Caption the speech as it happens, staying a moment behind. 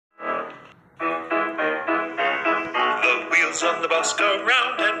wheels on the bus go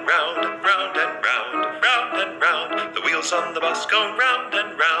round and round, round and round, round and round. The wheels on the bus go round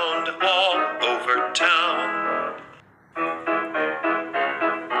and round all over town.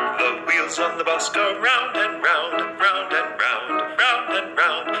 The wheels on the bus go round and round, round and round, round and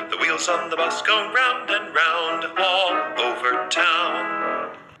round. The wheels on the bus go round and round all over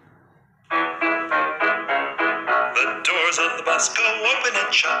town. The doors on the bus go open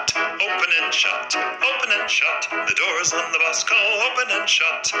and shut, open and shut, open and shut. The doors on the bus go open and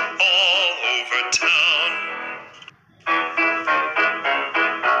shut all over town.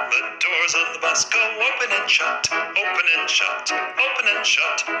 The doors on the bus go open and shut, open and shut, open and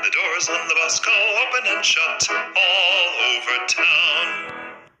shut. The doors on the bus go open and shut all over town.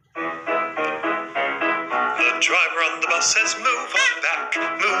 The driver on the bus says move on back,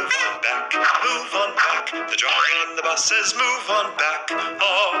 move on back, move on back. The driver on the bus says move on back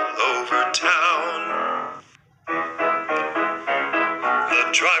all over town. The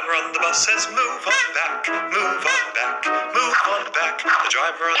driver on the bus says move on back, move on back, move on back. The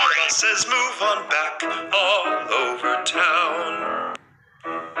driver on the bus says move on back all over town.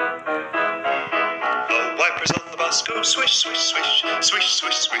 The wipers on the bus go swish, swish, swish, swish,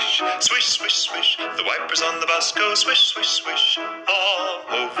 swish, swish, swish, swish, swish. The wipers on the bus go swish, swish, swish all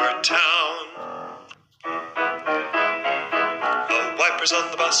over town. The wipers on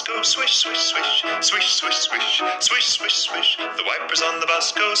the bus go swish, swish, swish, swish, swish, swish, swish, swish, swish. The wipers on the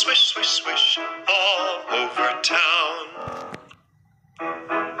bus go swish, swish, swish all over town.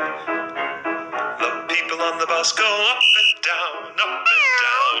 The people on the bus go up and down, up and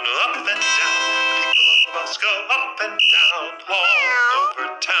down, up and down. The people on the bus go up and down all over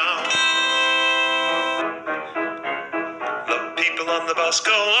town. The people on the bus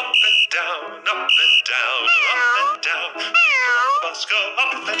go up and down, up and down, up and down. The people on the bus go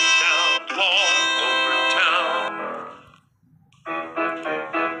up and down all over town.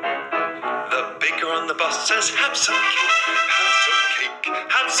 The baker on the bus says have some cake, have some cake,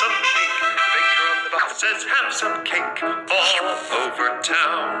 have some cake. The baker on the bus says have some cake all over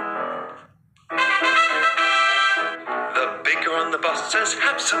town. The baker on the bus says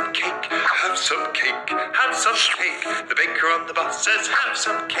have some cake, have some cake, have some cake. The baker on the bus says have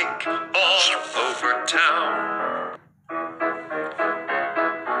some cake all over town.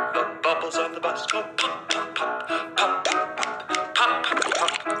 The bubbles on the bus go pop, pop, pop, pop, pop, pop, pop, pop,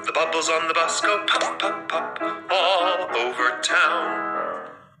 pop. The bubbles on the bus go pop, pop, pop all over town.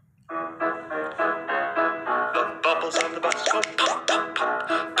 The bubbles on the bus go pop, pop, pop,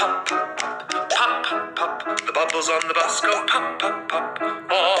 pop, pop, pop, pop, pop, pop. The bubbles on the bus go pop, pop, pop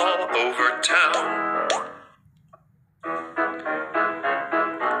all over town.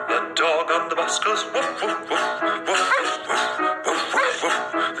 The dog on the bus goes woof, woof, woof, woof, woof, woof, woof, woof, woof.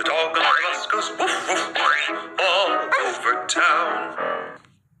 The dog on the bus goes woof, woof, woof all over town.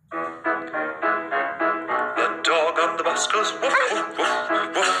 The dog on the bus goes woof, woof, woof,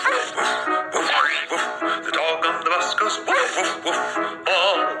 woof, woof, woof, woof, woof. The dog on the bus goes woof, woof, woof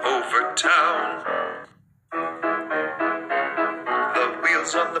all over town. The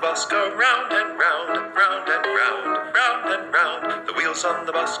wheels on the bus go round and round, round and round, round and round. The wheels on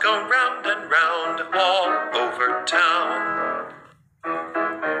the bus go round and round all over town.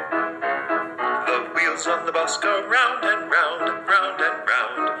 The wheels on the bus go round and round, round and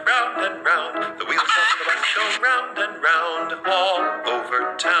round, round and round. The wheels on the bus go round and round all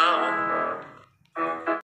over town.